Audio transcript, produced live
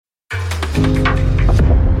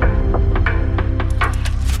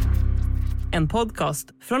En podcast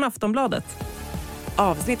från Aftonbladet.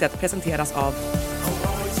 Avsnittet presenteras av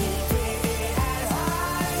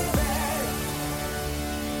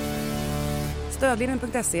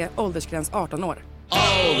stödlinjen.se, åldersgräns 18 år.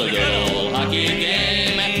 Oh, the good old hockey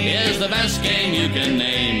game is the best game you can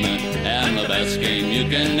name. And the best game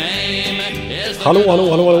you can name is the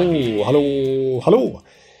Hallå.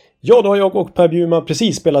 Ja, då har jag och Per Bjurman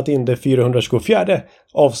precis spelat in det 424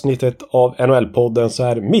 avsnittet av NHL-podden så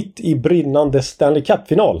här mitt i brinnande Stanley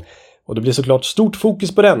Cup-final. Och det blir såklart stort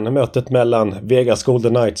fokus på den, mötet mellan Vegas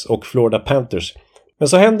Golden Knights och Florida Panthers. Men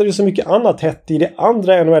så händer ju så mycket annat hett i de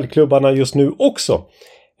andra NHL-klubbarna just nu också.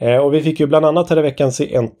 Och vi fick ju bland annat här i veckan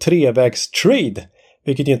se en trevägs-trade,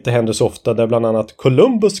 vilket inte händer så ofta, där bland annat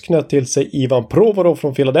Columbus knöt till sig Ivan Provorov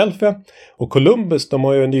från Philadelphia. Och Columbus, de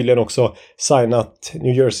har ju nyligen också signat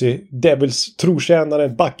New Jersey Devils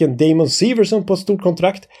trotjänaren backen Damon Severson på ett stort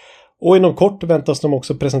kontrakt. Och inom kort väntas de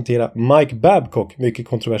också presentera Mike Babcock, mycket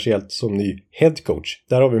kontroversiellt, som ny headcoach.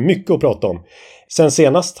 Där har vi mycket att prata om. Sen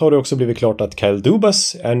senast har det också blivit klart att Kyle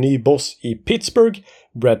Dubas är ny boss i Pittsburgh,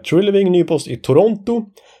 Brad Treliving ny boss i Toronto,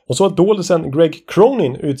 och så har Dolesen Greg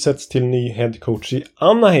Cronin utsetts till ny headcoach i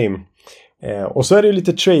Anaheim. Och så är det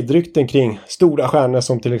lite trade-rykten kring stora stjärnor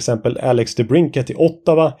som till exempel Alex DeBrincat i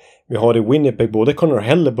Ottawa. Vi har i Winnipeg både Connor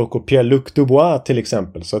Hellebuyck och Pierre-Luc Dubois till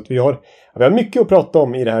exempel. Så att vi har mycket att prata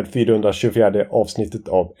om i det här 424 avsnittet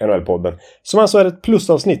av NHL-podden. Som alltså är ett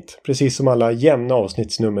plusavsnitt, precis som alla jämna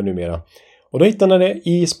avsnittsnummer numera. Och då hittar ni det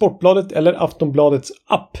i Sportbladet eller Aftonbladets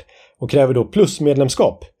app och kräver då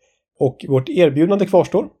plusmedlemskap. Och vårt erbjudande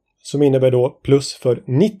kvarstår, som innebär då plus för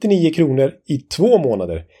 99 kronor i 2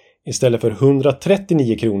 månader istället för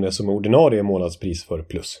 139 kronor som är ordinarie månadspris för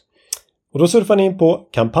plus. Och då surfar ni in på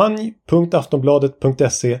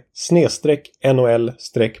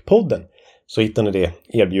kampanj.aftonbladet.se/NHL-podden så hittar ni det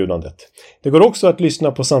erbjudandet. Det går också att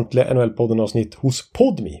lyssna på samtliga NHL-podden-avsnitt hos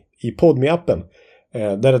PodMe i PodMe-appen,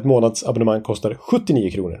 där ett månadsabonnemang kostar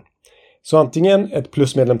 79 kronor. Så antingen ett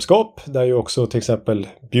plusmedlemskap, där ju också till exempel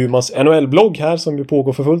Bjurmans NHL-blogg här som ju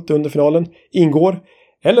pågår för fullt under finalen ingår,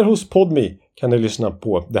 eller hos PodMe kan ni lyssna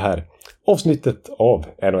på det här avsnittet av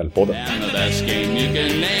NHL-podden. And the best game you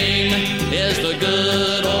can name is the good